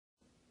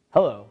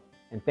Hello,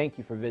 and thank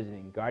you for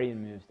visiting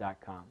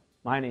GuardianMoves.com.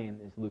 My name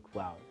is Luke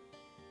Flowers.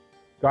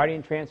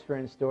 Guardian Transfer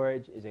and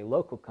Storage is a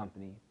local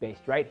company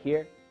based right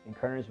here in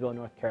Kernersville,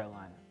 North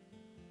Carolina.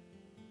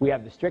 We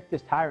have the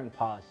strictest hiring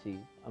policy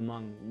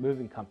among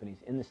moving companies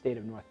in the state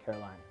of North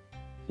Carolina,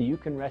 so you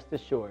can rest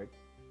assured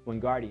when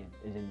Guardian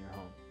is in your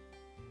home.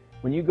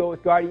 When you go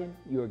with Guardian,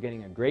 you are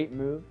getting a great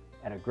move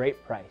at a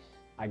great price.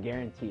 I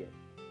guarantee it.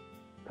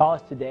 Call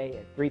us today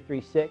at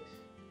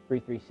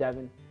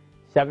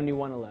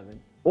 336-337-7111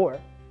 or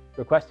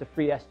request a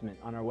free estimate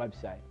on our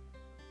website.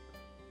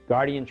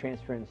 Guardian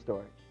Transfer and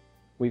Storage.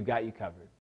 We've got you covered.